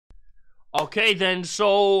Okay, then,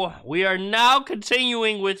 so we are now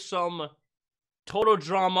continuing with some Total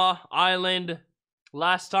Drama Island.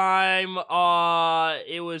 Last time,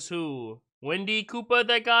 it was who? Wendy Koopa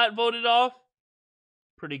that got voted off?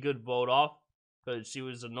 Pretty good vote off, because she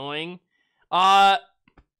was annoying.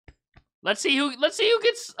 Let's see who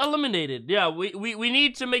gets eliminated. Yeah, we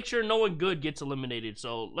need to make sure no one good gets eliminated.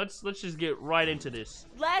 So let's just get right into this.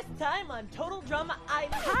 Last time on Total Drama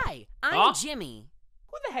Island. Hi, I'm Jimmy.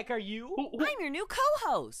 Who the heck are you? I'm your new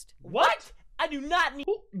co-host. What? I do not need.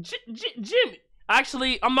 Jimmy.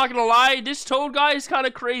 Actually, I'm not gonna lie. This Toad guy is kind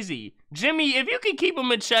of crazy. Jimmy, if you can keep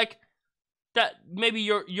him in check, that maybe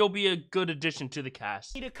you'll be a good addition to the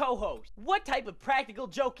cast. Need a co-host. What type of practical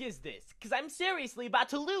joke is this? Because I'm seriously about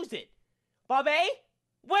to lose it. Bobby?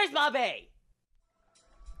 Where's Bobby?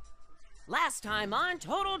 Last time on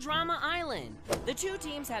Total Drama Island, the two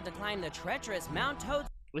teams had to climb the treacherous Mount Toad.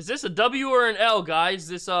 Is this a W or an L, guys?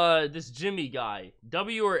 This Jimmy guy.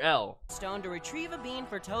 W or L? Stone to retrieve a bean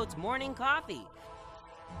for Toad's morning coffee.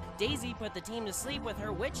 Daisy put the team to sleep with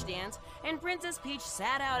her witch dance, and Princess Peach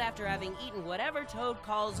sat out after having eaten whatever Toad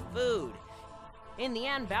calls food. In the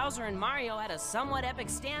end, Bowser and Mario had a somewhat epic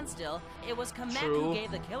standstill. It was Kamek who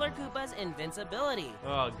gave the Killer Koopas invincibility.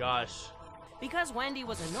 Oh, gosh. Because Wendy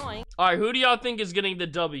was annoying. Alright, who do y'all think is getting the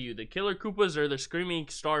W? The Killer Koopas or the Screaming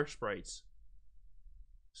Star Sprites?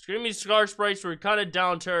 Screaming Star Sprites were kind of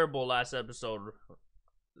down terrible last episode.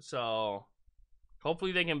 So,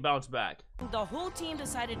 hopefully they can bounce back. The whole team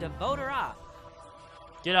decided to vote her off.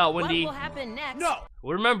 Get out, Wendy. What will happen next? No!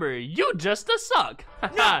 Remember, you just a suck.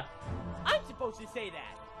 No! I'm supposed to say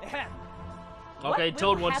that. Okay,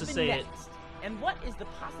 Toad wants to say it. And what is the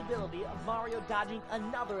possibility of Mario dodging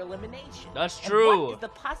another elimination? That's true. And what is the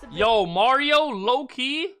possibility? Yo, Mario,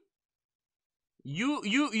 low-key,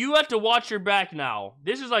 you have to watch your back now.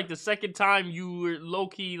 This is like the second time you were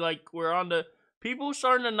low-key, like, we're on the... People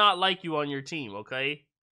starting to not like you on your team, okay?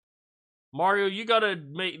 Mario, you gotta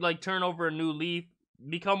turn over a new leaf,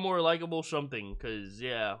 become more likable something, because,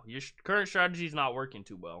 yeah, your current strategy is not working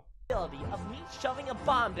too well. Of me shoving a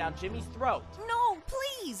bomb down Jimmy's throat. No,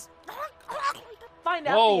 please! Find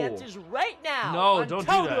out the answers right now. No, on don't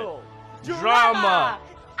Total do that. Drama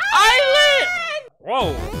Island!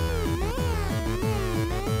 Whoa.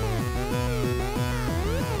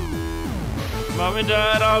 Mom and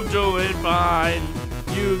Dad, I'm doing fine.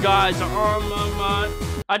 You guys are on my mind.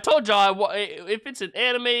 I told y'all, if it's an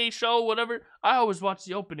anime show, whatever, I always watch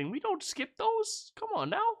the opening. We don't skip those. Come on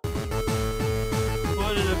now.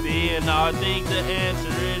 What it'll be, and I think the answer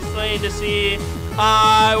is plain to see.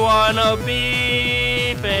 I wanna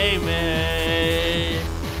be famous.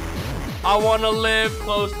 I wanna live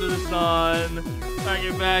close to the sun. Pack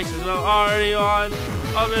your bags, cause I'm already on.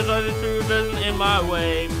 I'll just let the truth isn't in my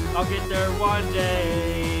way. I'll get there one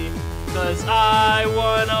day. Cause I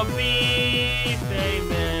wanna be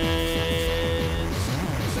famous.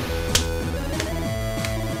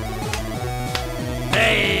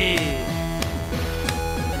 Hey!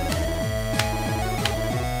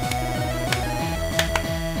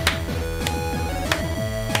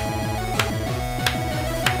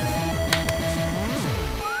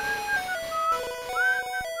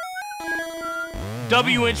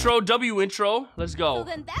 W intro, let's go. So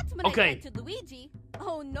then that's when I said to Luigi,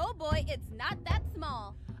 oh no boy, it's not that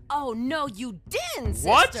small. Oh no, you didn't,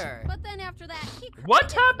 sister. What? But then after that, he cried, What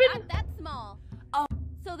it's happened? not that small. Oh.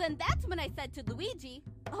 So then that's when I said to Luigi,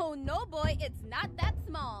 oh no boy, it's not that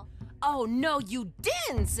small. Oh no, you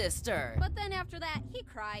didn't, sister. But then after that, he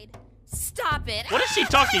cried. Stop it. What is she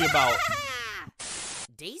talking about?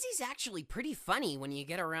 Daisy's actually pretty funny when you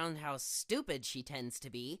get around how stupid she tends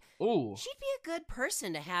to be. Ooh. She'd be a good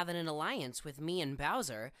person to have in an alliance with me and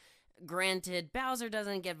Bowser. Granted, Bowser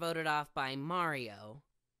doesn't get voted off by Mario.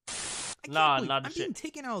 Not I'm being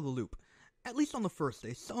taken out of the loop. At least on the first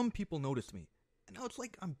day, some people noticed me. And now it's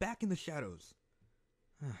like I'm back in the shadows.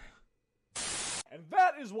 And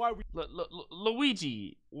that is why we...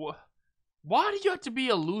 Luigi, why do you have to be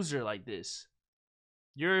a loser like this?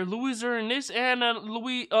 You're a loser in this and a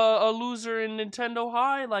loser in Nintendo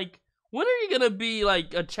High? Like, when are you gonna be,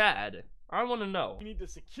 like, a Chad? I wanna know. We need to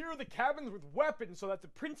secure the cabins with weapons so that the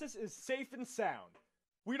princess is safe and sound.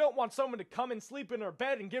 We don't want someone to come and sleep in her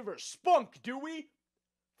bed and give her spunk, do we?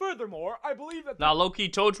 Furthermore, I believe that... Now, low-key,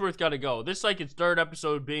 Toadsworth gotta go. This is like its third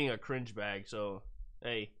episode being a cringe bag, so,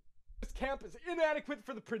 hey. This camp is inadequate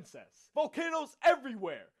for the princess. Volcanoes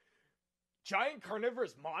everywhere. Giant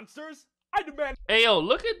carnivorous monsters? I demand... Hey, yo,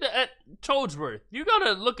 look at the Toadsworth. You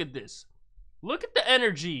gotta look at this. Look at the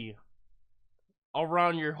energy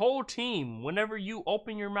around your whole team whenever you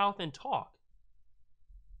open your mouth and talk.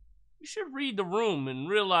 You should read the room and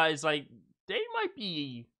realize, like, might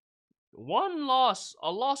be a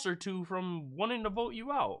loss or two from wanting to vote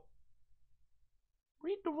you out.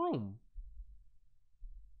 Read the room.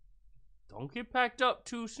 Don't get packed up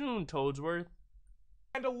too soon, Toadsworth.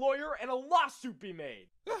 And a lawyer and a lawsuit be made.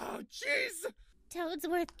 Oh, jeez!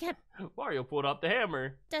 Toadsworth kept Mario pulled out the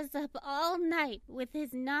hammer. us up all night with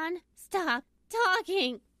his non-stop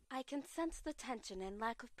talking. I can sense the tension and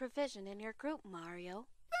lack of provision in your group, Mario.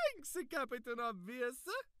 Thanks, Captain Obvious.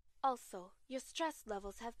 Also, your stress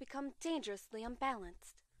levels have become dangerously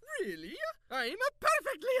unbalanced. Really? I'm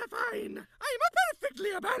perfectly fine. I'm perfectly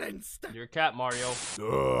balanced. You're a cat, Mario.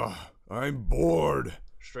 Ugh, I'm bored.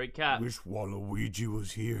 Straight cat. Wish Waluigi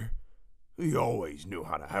was here. He always knew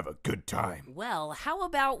how to have a good time. Well, how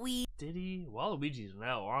about we... Did he? Waluigi's an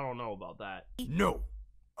L. I don't know about that. No,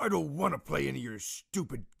 I don't want to play any of your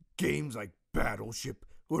stupid games like Battleship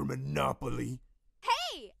or Monopoly.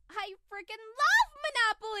 Hey, I freaking love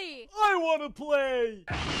Monopoly! I want to play.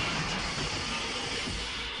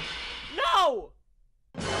 No!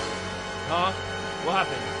 Huh? What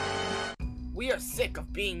happened? We are sick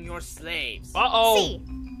of being your slaves. Uh-oh. C.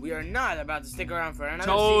 We are not about to stick around for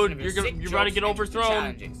another Toad, season of your sick you're about to jokes get and overthrown.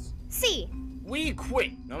 challenges. C. We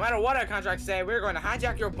quit. No matter what our contracts say, we're going to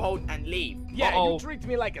hijack your boat and leave. Yeah, Uh-oh. you treat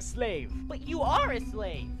me like a slave. But you are a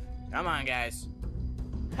slave. Come on, guys.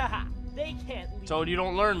 Haha, they can't leave. Toad, you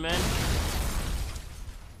don't learn, man.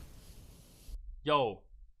 Yo,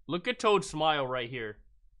 look at Toad's smile right here.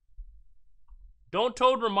 Don't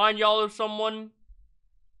Toad remind y'all of someone?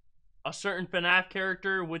 A certain FNAF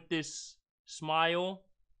character with this smile?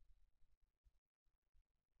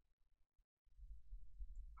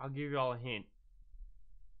 I'll give y'all a hint.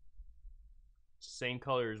 It's the same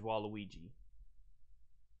color as Waluigi.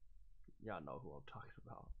 Y'all know who I'm talking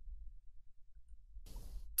about.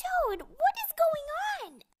 Toad, what is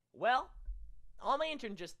going on? Well, all my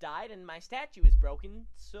interns just died and my statue is broken,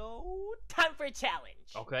 so time for a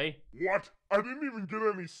challenge. Okay. What? I didn't even get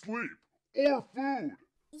any sleep. Or food.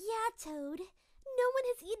 Yeah, Toad. No one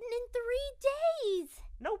has eaten in 3 days.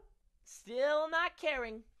 Nope, still not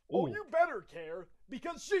caring. Oh, Ooh. you better care,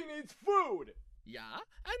 because she needs food. Yeah,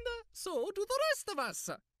 and so do the rest of us.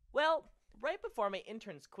 Well, right before my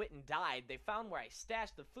interns quit and died, they found where I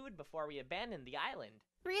stashed the food before we abandoned the island.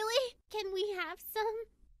 Really? Can we have some?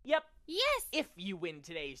 Yep, Yes. if you win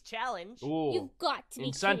today's challenge. Ooh. You've got to be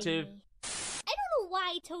Incentive. kidding me. I don't know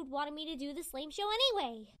why Toad wanted me to do this lame show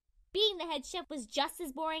anyway. Being the head chef was just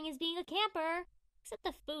as boring as being a camper. Except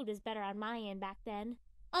the food was better on my end back then.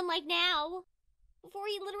 Unlike now. Before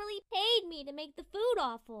he literally paid me to make the food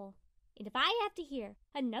awful. And if I have to hear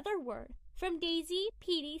another word from Daisy,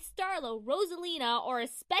 Petey, Starlo, Rosalina, or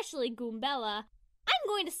especially Goombella, I'm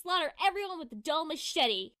going to slaughter everyone with the dull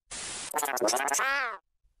machete.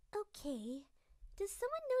 Okay. Does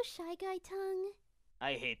someone know Shy Guy Tongue?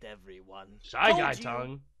 I hate everyone. Shy Told Guy you,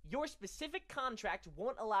 Tongue. Your specific contract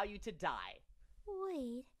won't allow you to die.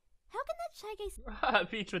 Wait. How can that Shy Guy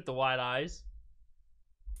Peach with the wide eyes.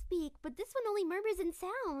 speak, but this one only murmurs and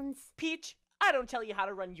sounds? Peach, I don't tell you how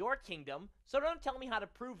to run your kingdom, so don't tell me how to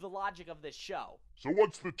prove the logic of this show. So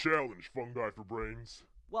what's the challenge, Fungi for Brains?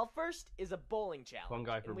 Well, first is a bowling challenge,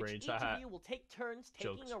 Fungi for in which brains, each haha. of you will take turns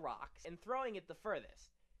taking Jokes. a rock and throwing it the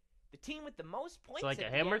furthest. The team with the most points like at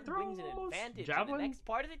a the hammer end throw wins an almost? advantage in Javelin? the next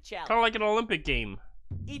part of the challenge. Kind of like an Olympic game.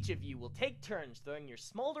 Each of you will take turns throwing your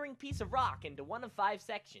smoldering piece of rock into one of 5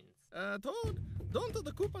 sections. Toad, don't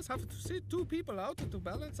the Koopas have to sit 2 people out to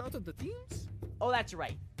balance out the teams? Oh, that's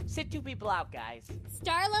right. Sit 2 people out, guys.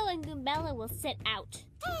 Starlo and Goombella will sit out.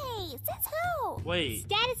 Hey, says who? Wait,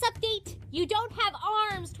 Status update. You don't have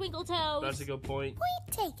arms, Twinkle Toes. that's a good point.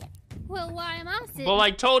 Point taken. Well, why am I sitting? But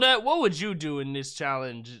like Toadette, what would you do in this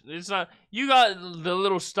challenge? It's not, you got the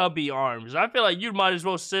little stubby arms. I feel like you might as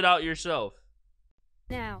well sit out yourself.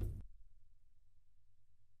 now.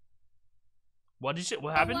 What did you,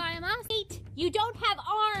 what happened? Why am I sitting? You don't have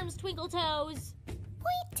arms, Twinkle Toes.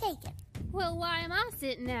 Point taken. Well, why am I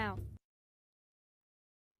sitting now?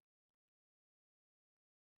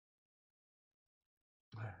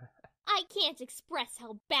 I can't express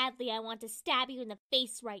how badly I want to stab you in the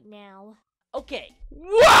face right now. Okay,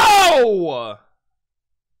 Whoa!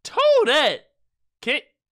 Toadette!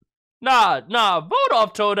 Nah, vote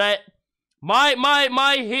off Toadette.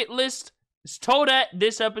 My hit list is Toadette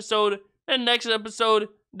this episode, then next episode,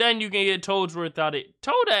 then you can get Toadsworth out it.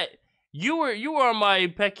 Toadette, you were on my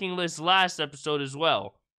pecking list last episode as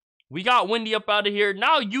well. We got Wendy up out of here.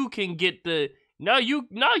 Now you can get now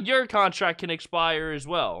your contract can expire as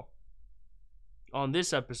well. On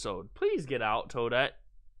this episode. Please get out, Toadette.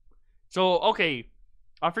 So, okay.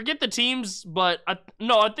 I forget the teams, but I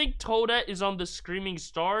think Toadette is on the Screaming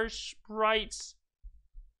Star Sprites.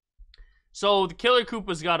 So the Killer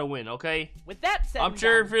Koopas gotta win, okay? With that said, I'm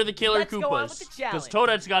cheering for the Killer let's go on with Koopas. the Because challenge.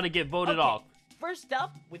 Toadette's gotta get voted off. First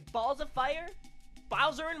up, with balls of fire,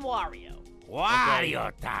 Bowser and Wario.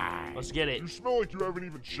 Wario time. Let's get it. You smell like you haven't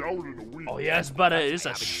even showered in a week. Oh yeah, it's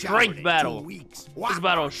a strength battle. This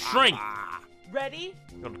battle is strength. Ready?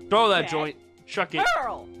 Throw that Set, joint. Shuck it.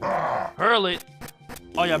 Hurl! Hurl it.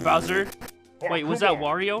 Oh yeah, Bowser. Wait, was that come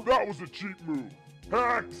on. Wario? That was a cheap move.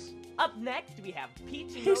 Hacks. Up next, we have Peach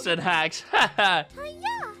and He said hacks.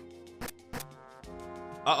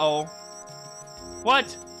 Uh-oh.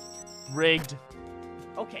 What? Rigged.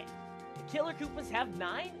 Okay, the Killer Koopas have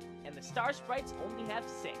 9, and the Star Sprites only have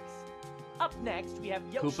 6. Up next, we have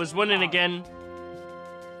Yoshi. Koopa's winning again.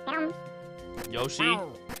 Yoshi?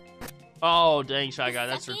 Oh, dang, Shy Guy,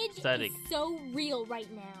 that's Suckage pathetic. is so real right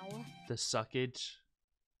now. The suckage.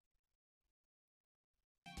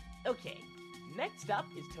 Okay, next up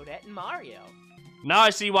is Toadette and Mario. Now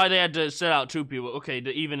I see why they had to set out 2 people. Okay,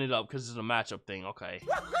 to even it up, because it's a matchup thing. Okay.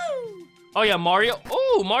 Oh, yeah, Mario.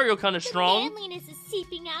 Oh, Mario kind of strong. The manliness is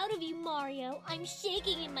seeping out of you, Mario. I'm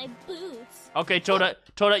shaking in my boots. Okay,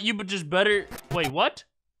 Toadette, you just better... Wait, what?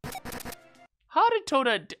 How did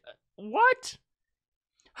Toadette... What?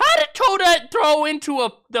 How did Toadette throw into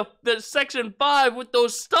the section 5 with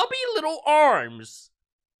those stubby little arms?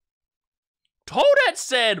 Toadette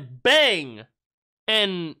said bang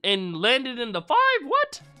and landed in the 5?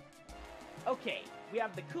 What? Okay, we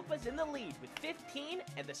have the Koopas in the lead with 15,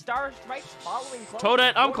 and the Star Sprites following close. Toadette,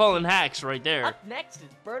 with I'm 14. calling hacks right there. Up next is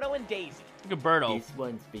Birdo and Daisy. Look at Birdo. This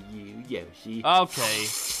one's for you, Yoshi. Okay.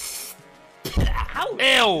 Ouch!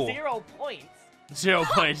 Ew. 0 points. 0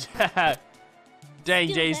 points. Dang,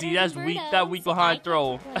 Still Jay-Z, better that's than weak. Birdo, That weak so I behind can't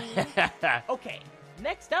throw. complain. Okay,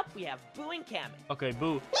 next up we have Boo and Kamen. Okay,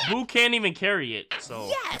 Boo. Boo can't even carry it, so.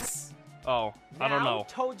 Yes! Oh, I don't know.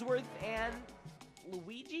 Toadsworth and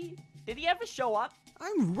Luigi? Did he ever show up?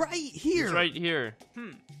 I'm right here. He's right here.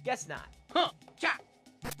 Guess not. Huh. Cha.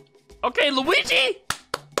 Okay, Luigi!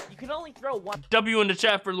 You can only throw one W in the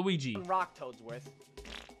chat for Luigi. rock, Toadsworth.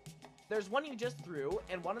 There's one you just threw,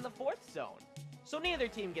 and one in the 4th zone. So neither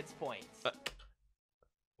team gets points.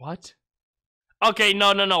 What? Okay,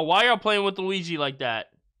 no. Why y'all playing with Luigi like that?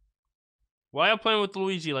 Why y'all playing with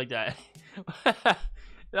Luigi like that?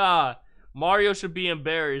 Mario should be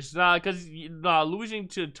embarrassed. Losing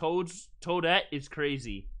to Toadette is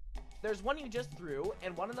crazy. There's one you just threw,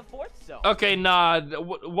 and one in the 4th zone. Okay,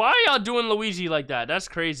 why y'all doing Luigi like that? That's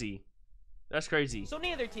crazy. That's crazy. So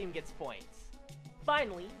neither team gets points.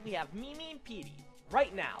 Finally, we have Mimi and Petey.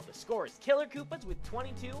 Right now, the score is Killer Koopas with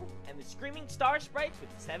 22, and the Screaming Star Sprites with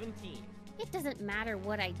 17. It doesn't matter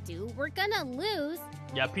what I do. We're gonna lose.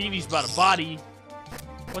 Yeah, Petey's about a body.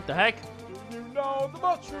 What the heck? Do you know the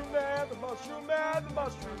Mushroom Man, the Mushroom Man, the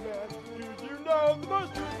Mushroom Man? Do you know the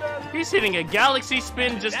Mushroom Man? He's hitting a galaxy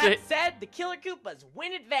spin just to... That said, the Killer Koopas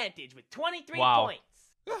win advantage with 23 Wow. points.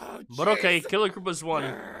 Oh, But okay, jeez. Killer Koopas won.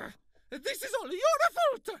 This is all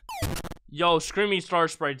your fault. Yo, Screaming Star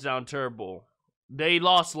Sprites down terrible. They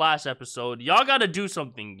lost last episode. Y'all gotta do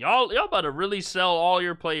something. Y'all about to really sell all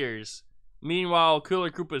your players. Meanwhile, Killer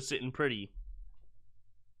Koopa's sitting pretty.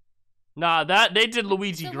 Nah, they did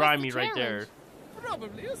Luigi So what's Grimy the right there.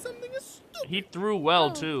 Probably something stupid. He threw well,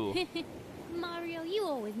 Oh. too. Mario, you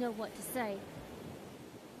always know what to say.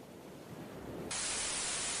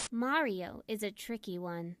 Mario is a tricky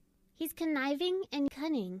one. He's conniving and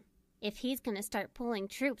cunning. If he's gonna start pulling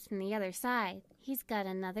troops from the other side, he's got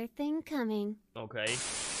another thing coming. Okay.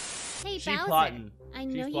 Hey, She's Bowser, plotting. I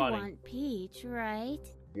She's know you plotting. want Peach, right?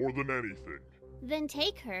 More than anything. Then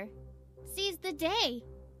take her. Seize the day.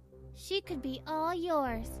 She could be all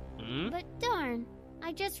yours. Hmm? But darn,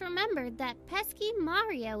 I just remembered that pesky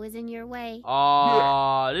Mario is in your way.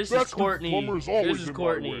 Aw, this is That's 'cause Courtney. Plumber's always This is in my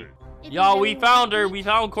Courtney. way. If Y'all, you we really found want her. Peach, We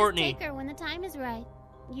found just Courtney. take her when the time is right.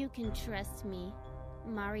 You can trust me.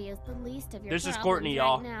 Mario's the least of your This is problems Courtney, right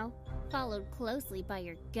y'all. now, followed closely by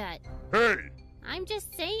your gut. Hey! I'm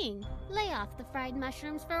just saying, lay off the fried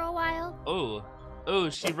mushrooms for a while. Oh,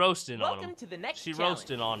 she roasting on Welcome him. to the next She challenge.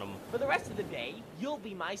 roasting on him. For the rest of the day, you'll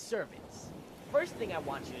be my servants. First thing I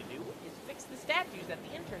want you to do is fix the statues that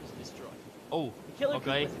the interns destroyed. Oh, The Killer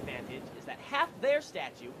okay. Koopa's advantage is that half their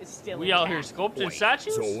statue is still We out intact. here sculpting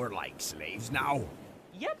statues? So we're like slaves now?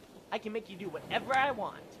 Yep, I can make you do whatever I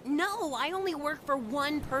want. No, I only work for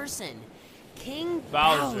one person. King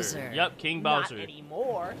Bowser. Bowser. Yep, King Not Bowser.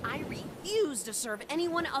 anymore. I refuse to serve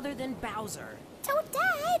anyone other than Bowser.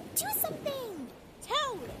 Toadette, do something!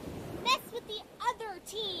 Toad, mess with the other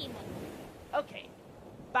team! Okay,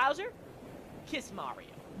 Bowser, kiss Mario.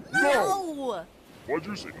 No! Why'd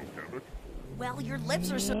you say no, Kamek? Well, your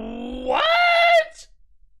lips are so... What?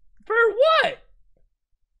 For what?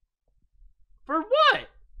 For what?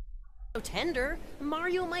 so tender,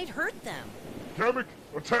 Mario might hurt them. Kamek,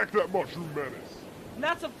 attack that mushroom menace.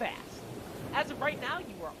 Not so fast. As of right now,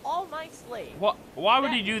 you are all my slaves. What? Why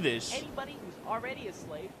would That he do means this? Anybody who's already a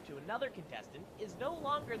slave to another contestant is no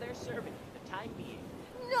longer their servant for the time being.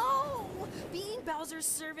 No! Being Bowser's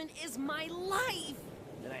servant is my life!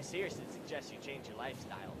 Then I seriously suggest you change your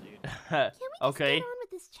lifestyle, dude. Can we just Okay. get on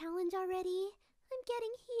with this challenge already? I'm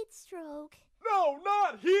getting heat stroke. No,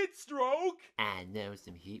 not heat stroke! I know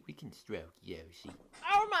some heat we can stroke, Yoshi.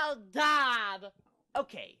 Oh my god!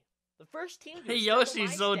 Okay, the first team to Hey, assemble Yoshi's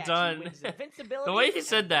my so statue done. wins invincibility The way he and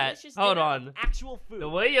said that. delicious Hold dinner on. of actual food. The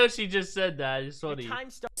way Yoshi just said that is Your funny.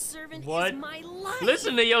 time starts. Servant What? is my life!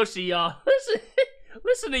 Listen to Yoshi, y'all. Listen.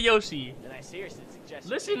 Listen to Yoshi. Then I seriously suggest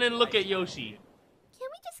you Listen change and your look at lifestyle, Yoshi. dude. Can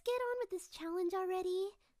we just get on with this challenge already?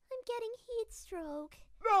 I'm getting heat stroke.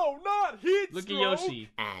 No, not heat Look at stroke! Yoshi.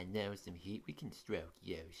 I know some heat we can stroke,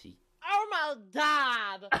 Yoshi. Oh my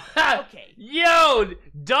god! Okay. Yo,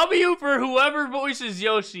 W for whoever voices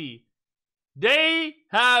Yoshi. They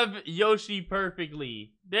have Yoshi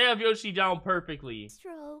perfectly. They have Yoshi down perfectly.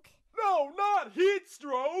 Stroke. No, not heat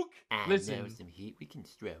stroke! I Listen. know some heat we can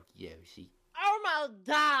stroke, Yoshi. Oh my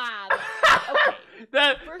god! Okay.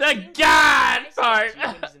 That First team to God win my part.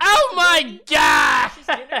 statue wins Oh my invincibility and delicious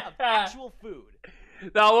dinner of God. actual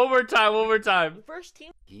food. Now one more time. One more time. The first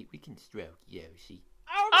team. Heat we can stroke, Yoshi.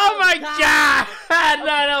 Oh my God. No,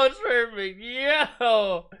 that was perfect.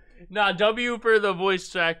 Yo. Nah, W for the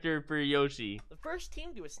voice actor for Yoshi. The first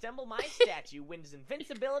team to assemble my statue wins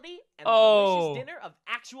invincibility and Oh. delicious dinner of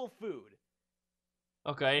actual food.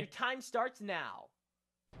 Your Okay. time starts now.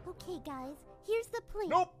 Okay, guys, here's the plan.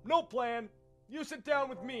 Nope, no plan. You sit down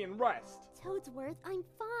with me and rest. Toadsworth, I'm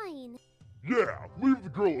fine. Yeah, leave the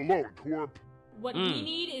girl alone, twerp. What we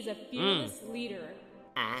need is a fearless leader.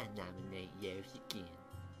 I nominate Yoshi again.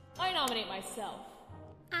 I nominate myself.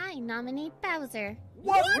 I nominate Bowser.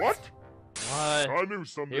 What? What? What? I knew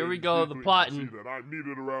someday Here we you'd go, be the clean to plotting. see that I'm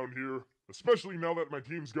needed around here, especially now that my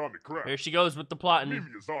team's gone to crap. Here she goes with the plotting. Mimi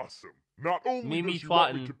is awesome. Not only Mimi does she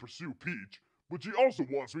want me plotting. to pursue Peach, but she also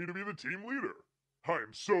wants me to be the team leader. I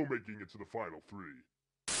am so making it to the final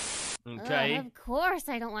 3. Okay. Of course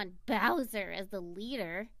I don't want Bowser as the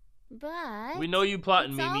leader. But We know you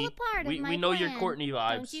plotting, it's all Mimi. a part We of my know your plan. Courtney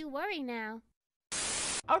vibes. Don't you worry now.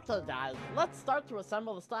 Okay, guys, let's start to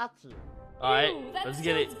assemble the statue. All right, Ew, that let's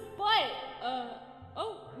get it. sounds butt.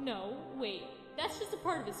 Oh, no, wait. That's just a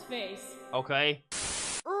part of his face. Okay.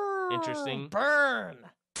 Interesting. Burn!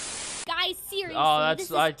 Guys, seriously, Oh, that's this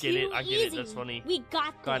is I get it. too I get it. easy. That's funny. We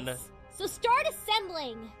got this. Kinda. So start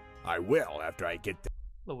assembling. I will after I get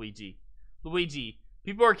Luigi. Luigi.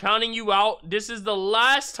 People are counting you out. This is the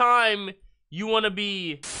last time you want to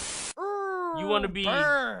be. You want to be.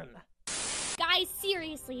 Burn! Guys,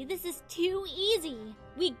 seriously, this is too easy.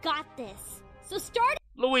 We got this. So start.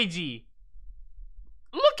 Luigi.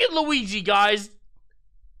 Look at Luigi, guys.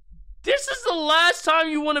 This is the last time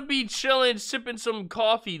you want to be chilling, sipping some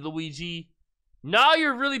coffee, Luigi. Now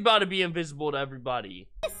you're really about to be invisible to everybody.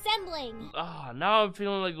 Assembling. Ah, now I'm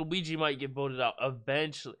feeling like Luigi might get voted out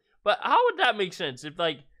eventually. But how would that make sense? If,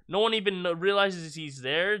 like, no one even realizes he's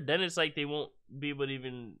there, then it's like they won't be able to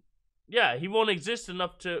even... Yeah, he won't exist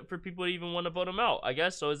enough for people to even want to vote him out, I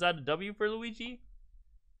guess. So is that a W for Luigi?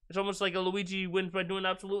 It's almost like a Luigi wins by doing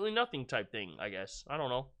absolutely nothing type thing, I guess. I don't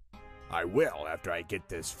know. I will after I get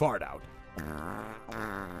this fart out.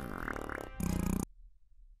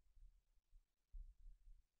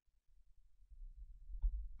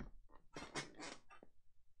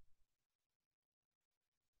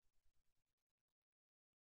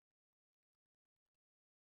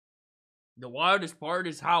 The wildest part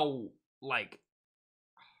is how, like,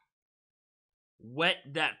 wet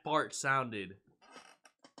that fart sounded.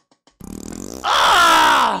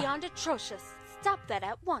 Ah! Beyond atrocious. Stop that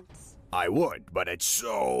at once. I would, but it's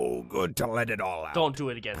so good to let it all out. Don't do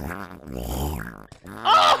it again.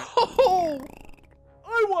 Oh!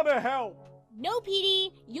 I want to help. No,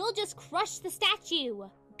 Petey, you'll just crush the statue.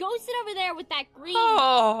 Go sit over there with that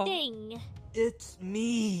green thing. It's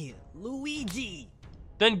me, Luigi.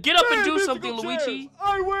 Then get up and do Musical something, chairs. Luigi.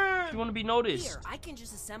 I win. If you want to be noticed. Here, I can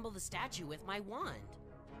just assemble the statue with my wand.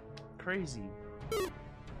 Crazy.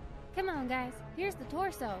 Come on, guys. Here's the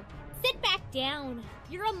torso. Sit back down.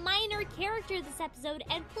 You're a minor character this episode,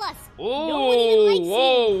 and plus, no one even likes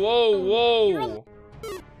whoa, you. whoa.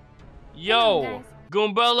 Come on, Yo, guys.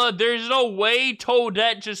 Goombella, there's no way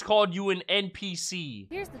Toadette just called you an NPC.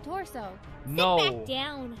 Here's the torso. No. Sit back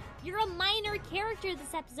down. You're a minor character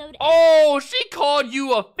this episode. Oh, she called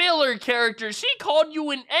you a filler character. She called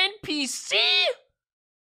you an NPC?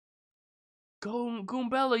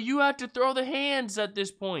 Goombella, you have to throw the hands at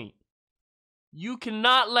this point. You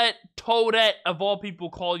cannot let Toadette, of all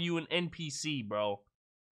people, call you an NPC, bro.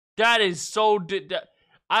 That is so...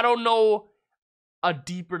 I don't know a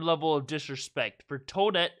deeper level of disrespect for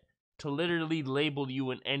Toadette to literally label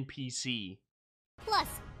you an NPC. Plus,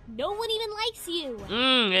 no one even likes you.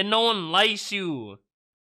 And no one likes you.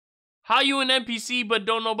 How you an NPC but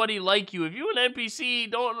don't nobody like you? If you an NPC,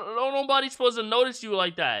 don't nobody supposed to notice you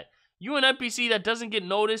like that. You an NPC that doesn't get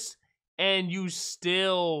noticed and you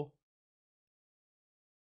still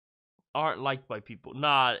aren't liked by people.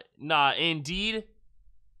 Nah, indeed.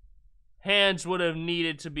 Hands would have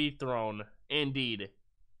needed to be thrown. Indeed.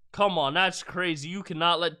 Come on, that's crazy. You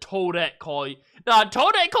cannot let Toadette call you. Nah,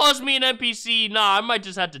 Toadette calls me an NPC. Nah, I might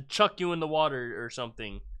just have to chuck you in the water or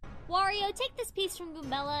something. Wario, take this piece from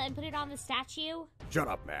Goombella and put it on the statue. Shut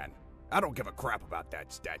up, man. I don't give a crap about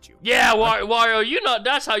that statue. Yeah, Wario, you know,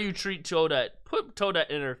 that's how you treat Toadette. Put Toadette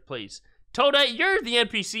in her place. Toadette, you're the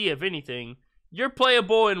NPC, if anything. You're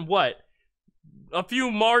playable in what? A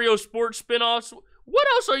few Mario sports spin-offs? What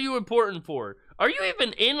else are you important for? Are you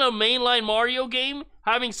even in a mainline Mario game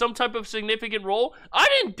having some type of significant role? I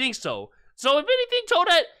didn't think so. So if anything,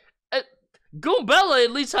 Toadette, Goombella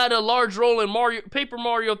at least had a large role in Paper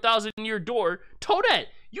Mario Thousand Year Door. Toadette,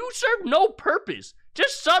 you serve no purpose.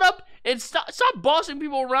 Just shut up and stop bossing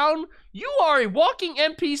people around. You are a walking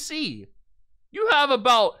NPC. You have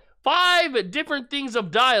about 5 different things of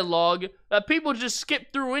dialogue that people just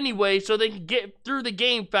skip through anyway so they can get through the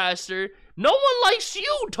game faster. No one likes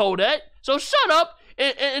you, Toadette. So shut up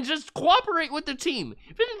and just cooperate with the team.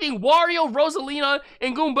 If anything, Wario, Rosalina,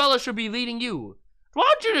 and Goombella should be leading you. Why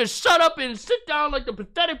don't you just shut up and sit down like the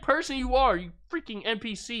pathetic person you are, you freaking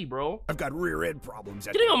NPC, bro? I've got rear end problems.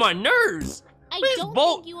 Getting on my nerves. I don't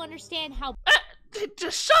think you understand how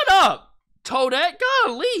just shut up, Toadette.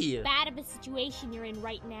 Golly. bad of a situation you're in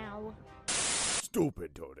right now.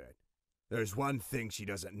 Stupid Toadette. There's one thing she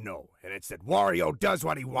doesn't know, and it's that Wario does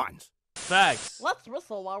what he wants. Facts. Let's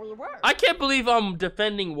whistle while we work. I can't believe I'm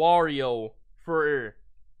defending Wario for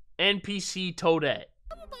NPC Toadette.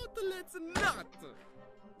 How about the let's not?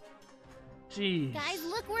 Jeez. Guys,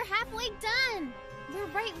 look, we're halfway done. We're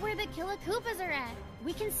right where the Killer Koopas are at.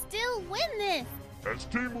 We can still win this. As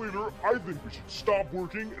team leader, I think we should stop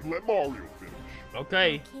working and let Mario finish.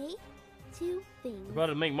 Okay. Okay, 2 things. We're about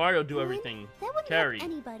to make Mario do 1, everything. that wouldn't Carry.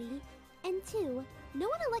 help anybody. And 2, no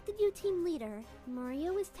one elected you team leader.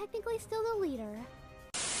 Mario is technically still the leader.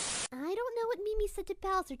 I don't know what Mimi said to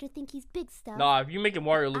Bowser to think he's big stuff. Nah, if you're making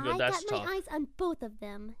Mario look good, that's I got tough. my eyes on both of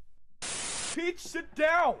them. Peach, sit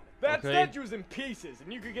down! That Okay. statue's in pieces,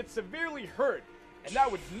 and you could get severely hurt. And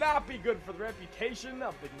that would not be good for the reputation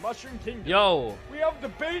of the Mushroom Kingdom. Yo. We have a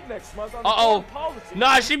debate next month on Uh-oh. foreign policy.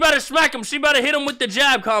 Nah, she better smack him. She better hit him with the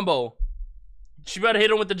jab combo. She better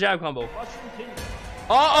hit him with the jab combo. Mushroom Kingdom.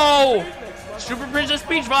 Uh-oh. Super Princess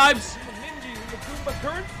Peach vibes. Ninjas in the Goomba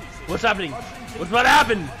currency system. What's happening? What's about to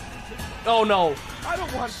happen? Oh, no. I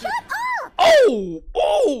don't want to. Oh!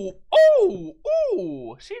 Oh! Oh!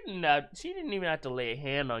 Oh! She didn't even have to lay a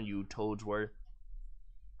hand on you, Toadsworth.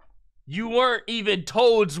 You weren't even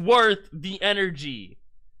Toadsworth the energy.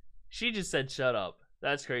 She just said shut up.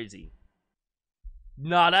 That's crazy.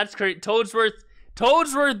 Nah, that's crazy.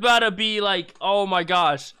 Toadsworth better be like, oh my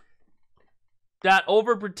gosh. That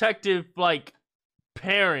overprotective, like,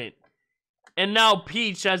 parent. And now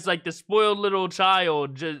Peach, as like the spoiled little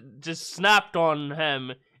child, just snapped on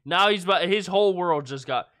him. Now his whole world just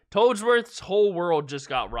got... Toadsworth's whole world just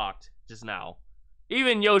got rocked just now.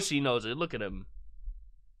 Even Yoshi knows it. Look at him.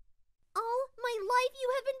 All my life you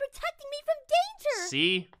have been protecting me from danger.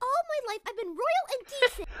 See? All my life I've been royal and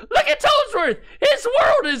decent. Look at Toadsworth! His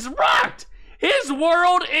world is rocked! His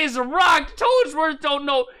world is rocked! Toadsworth don't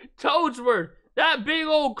know. Toadsworth, that big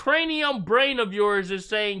old cranium brain of yours is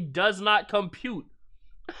saying does not compute.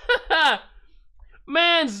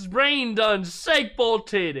 Man's brain done sake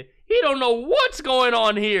bolted. He don't know what's going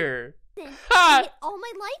on here. All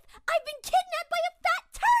my life I've been kidnapped by a fat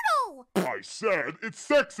turtle. I said it's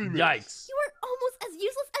sexiness. Yikes. You are almost as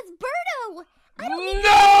useless as Birdo. I don't need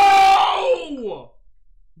No!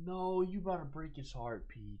 No, you better break his heart,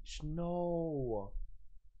 Peach. No.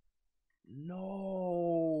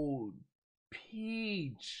 No.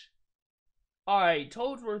 Peach. Alright,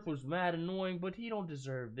 Toadsworth was mad annoying, but he don't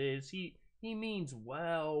deserve this. He means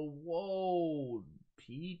well. Whoa,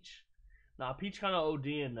 Peach. Nah, Peach kind of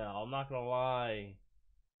ODing now. I'm not gonna lie.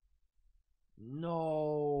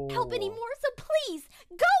 No. help anymore, so please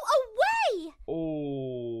go Why?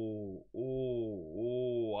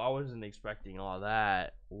 Oh, I wasn't expecting all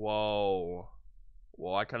that. Whoa.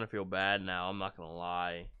 Well, I kind of feel bad now, I'm not gonna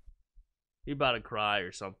lie. He about to cry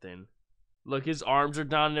or something. Look, his arms are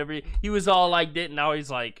down and everything. He was all like that, now he's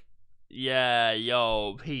like, yeah,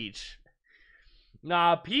 yo, Peach.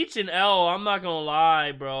 Nah, Peach and L, I'm not gonna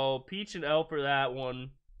lie, bro. Peach and L for that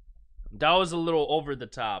one. That was a little over the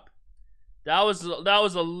top. That was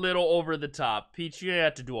a little over the top. Peach, you didn't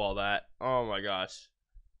have to do all that. Oh my gosh.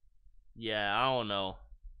 Yeah, I don't know.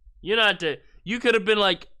 You not to. You could have been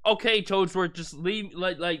like, okay, Toadsworth, just leave,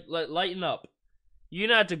 lighten up. You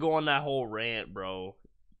didn't have to go on that whole rant, bro.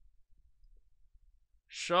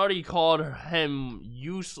 Shawty called him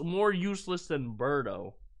more useless than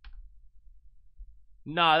Birdo.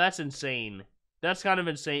 Nah, that's insane. That's kind of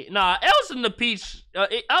insane. Nah, L's in the Peach.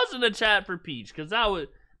 L's in the chat for Peach, cause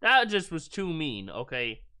that just was too mean.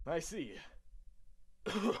 Okay. I see.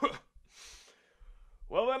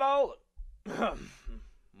 Well then,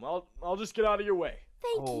 I'll just get out of your way.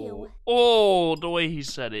 Thank you. Oh, the way he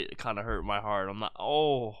said it kind of hurt my heart. I'm not.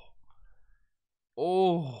 Oh.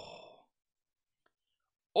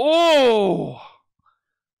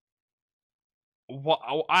 What?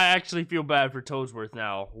 I actually feel bad for Toadsworth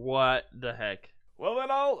now. What the heck? Well then,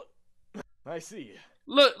 I see.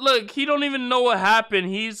 Look, he don't even know what happened.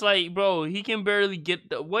 He's like, bro, he can barely get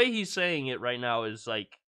the way he's saying it right now is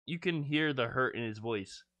like, you can hear the hurt in his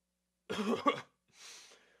voice.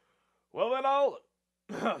 Well then,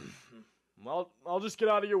 I'll just get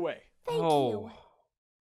out of your way. Thank you.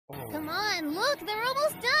 Come on, look, they're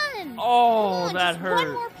almost done. Oh, Come on, that just hurt.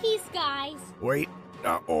 One more piece, guys. Wait.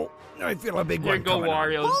 Uh-oh. I feel a big Here one go coming on.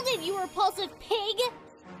 Wario. Hold it, you repulsive pig.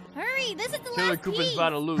 Hurry, this is the Killer last Koopa's piece. about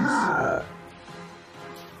to lose.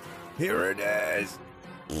 Here it is.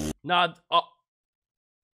 Now,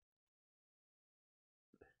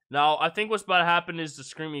 I think what's about to happen is the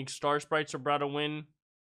Screaming Star Sprites are about to win.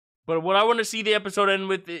 But what I want to see the episode end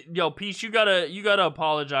with, yo, Peach, you gotta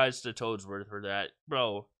apologize to Toadsworth for that,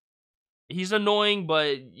 bro. He's annoying,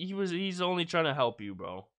 but he's only trying to help you,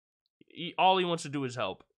 bro. All he wants to do is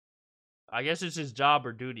help. I guess it's his job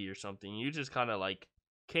or duty or something. You just kind of like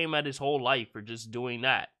came at his whole life for just doing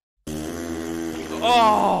that.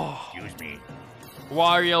 Oh! Excuse me.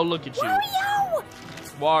 Wario, look at you.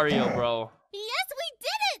 Wario, bro. Yes, we did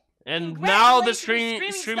it! And now the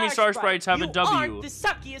Congratulations, Screaming Star Sprites have a You W. aren't the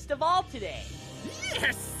suckiest of all today.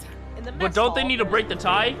 Yes! In the But mess don't they hall, need to break the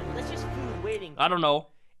tie? Let's just food waiting. I don't know.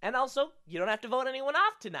 And also, you don't have to vote anyone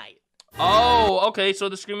off tonight. Oh, okay, so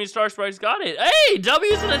the Screaming Star Sprites got it. Hey,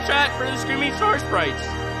 W's in the chat for the Screaming Star Sprites.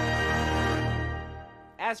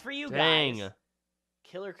 As for you Dang. guys,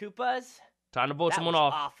 Killer Koopas, Time to vote that someone was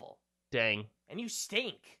off. awful. Dang. And you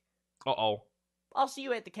stink. Uh-oh. I'll see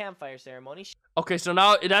you at the campfire ceremony. Okay, so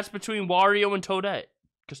now that's between Wario and Toadette.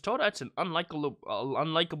 Because Toadette's an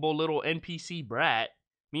unlikable little NPC brat.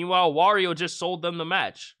 Meanwhile, Wario just sold them the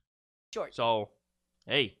match. Sure. So,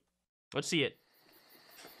 hey, let's see it.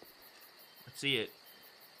 Let's see it.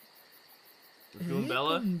 We're doing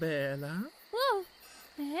Bella? Bella. Whoa.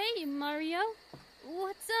 Hey, Mario.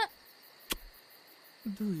 What's up?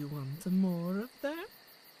 Do you want more of that?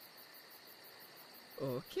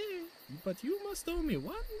 Okay, but you must owe me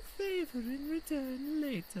one favor in return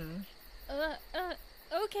later.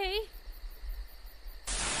 Okay.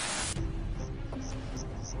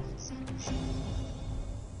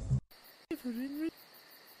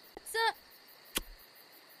 What's up?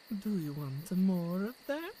 Do you want more of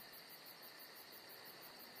that?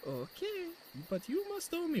 Okay, but you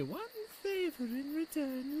must owe me one favor in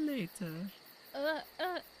return later.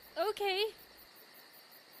 Okay.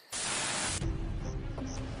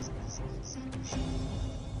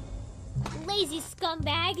 Lazy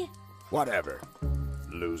scumbag. Whatever.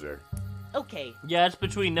 Loser. Okay. Yeah, it's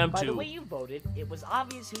between them By two. the way you voted, it was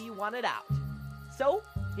obvious who you wanted out. So,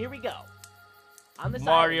 here we go. On the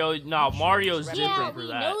Mario, side, no, Mario's Yeah, different Yeah, for we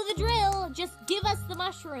that. know the drill. Just give us the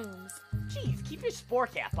mushrooms. Jeez, keep your spore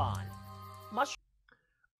cap on.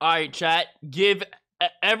 Alright, chat.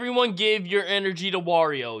 Everyone give your energy to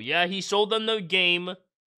Wario. Yeah, he sold them the game.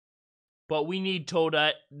 But we need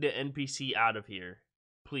Toadette, the NPC, out of here.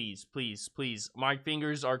 Please, please, please. My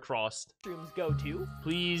fingers are crossed. Mushrooms go to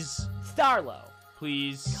Please. Starlo,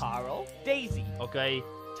 Please. Carl, Daisy, Okay.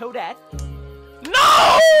 Toadette.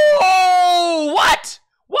 No! What?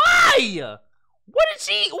 Why? What did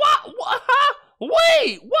she? What? Huh?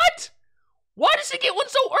 Wait, what? Why does it get one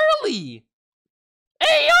so early?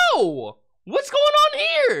 Hey, yo! What's going on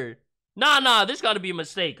here? Nah, this gotta be a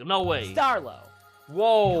mistake. No way. Starlo.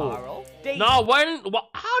 Whoa. Carl, Daisy. No, when?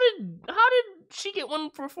 How did she get one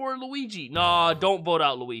for Luigi? Nah, don't vote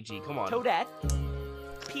out Luigi. Come on. Toadette,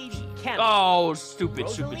 Peach, Ken. Oh, stupid.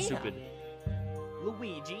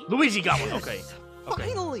 Luigi. Luigi got one. Okay.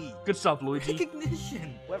 Finally! Good stuff, Luigi.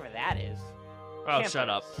 Recognition! Whoever that is. Oh, shut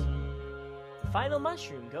up. Final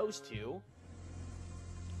mushroom goes to...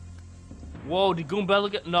 Whoa, did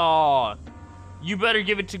Goombella get... No. You better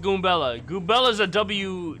give it to Goombella. Goombella's a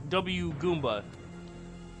W Goomba.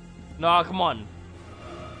 Nah, come on.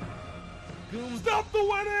 Stop the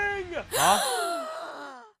wedding! Huh?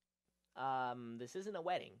 This isn't a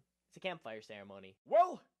wedding. It's a campfire ceremony.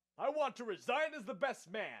 Well, I want to resign as the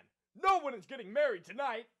best man. No one is getting married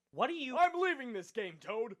tonight. What are you... I'm leaving this game,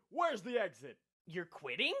 Toad. Where's the exit? You're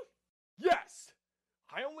quitting? Yes!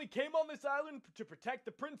 I only came on this island to protect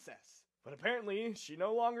the princess. But apparently, she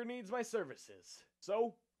no longer needs my services.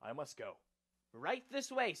 So, I must go. Right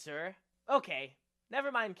this way, sir. Okay,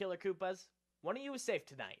 never mind, Killer Koopas. One of you is safe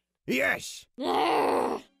tonight. Yes!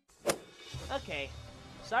 Okay,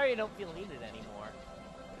 sorry I don't feel needed anymore.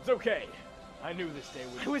 It's okay. I knew this day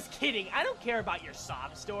would... I was kidding. I don't care about your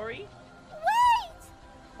sob story. Wait!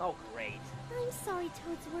 Oh, great. I'm sorry,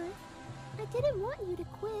 Toadsworth. I didn't want you to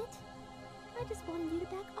quit. I just wanted you to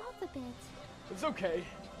back off a bit. It's okay.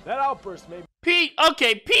 That outburst made... Peach,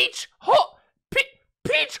 Peach,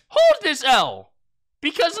 hold this L.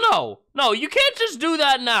 Because no, you can't just do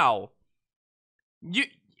that now.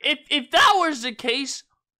 If that was the case,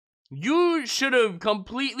 you should have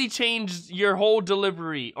completely changed your whole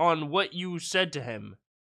delivery on what you said to him.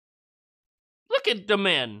 Look at the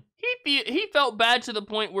man. He felt bad to the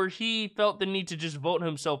point where he felt the need to just vote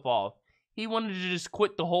himself off. He wanted to just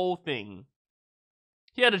quit the whole thing.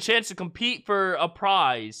 He had a chance to compete for a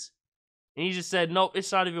prize, and he just said, nope,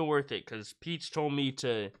 it's not even worth it, because Peach told me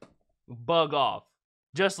to bug off.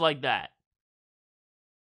 Just like that.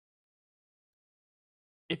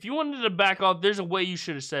 If you wanted to back off, there's a way you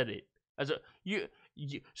should have said it. You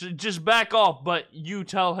should just back off, but you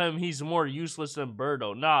tell him he's more useless than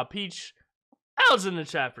Birdo. Nah, Peach, I was in the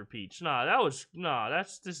chat for Peach.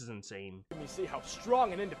 This is insane. Let me see how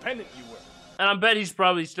strong and independent you were. And I bet he's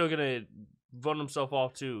probably still gonna vote himself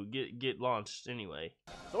off too, get launched anyway.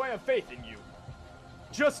 So I have faith in you.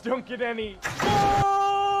 Just don't get any...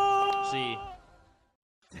 See.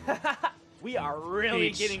 We are really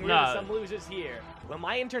Peach, getting rid of some losers here. Will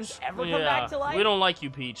my interns ever come back to life? We don't like you,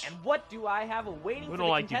 Peach. And what do I have awaiting for the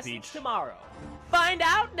like contestants tomorrow? Find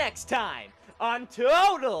out next time on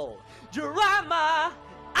Toadal Drama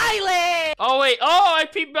Island! Oh wait, I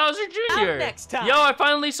peeped Bowser Jr. Out next time. Yo, I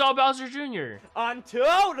finally saw Bowser Jr. On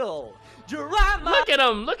Toadal Drama... Look at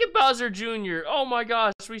him, look at Bowser Jr. Oh my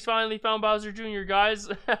gosh, we finally found Bowser Jr., guys.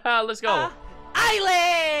 Let's go.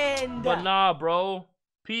 Island! But nah, bro.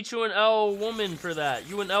 Peach, you an L woman for that.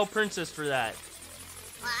 You an L princess for that.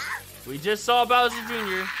 We just saw Bowser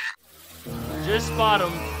Jr. Just spot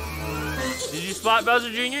him. Did you spot Bowser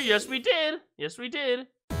Jr.? Yes, we did. Yes, we did.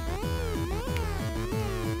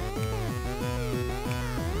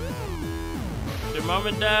 Dear Mom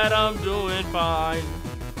and Dad, I'm doing fine.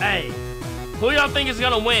 Hey, who y'all think is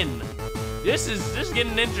gonna win? This is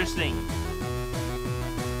getting interesting.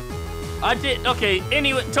 Okay,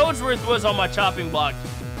 anyway, Toadsworth was on my chopping block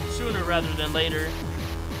sooner rather than later.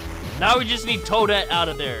 Now we just need Toadette out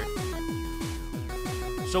of there.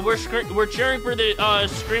 So we're cheering for the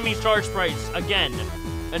Screaming Star Sprites again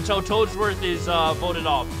until Toadsworth is voted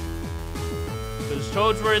off. Because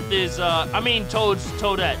Toadsworth is,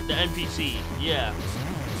 Toadette, the NPC, yeah.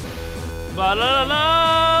 Ba la la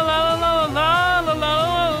la la la la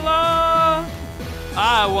la la.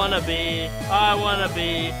 I wanna be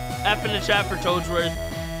F in the chat for Toadsworth.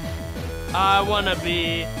 I wanna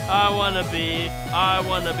be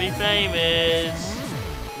famous.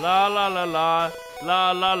 La la la la,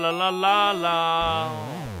 la la la la la la.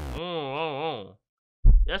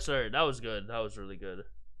 Yes, sir. That was good. That was really good.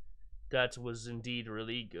 That was indeed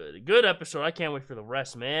really good. Good episode. I can't wait for the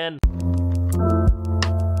rest, man.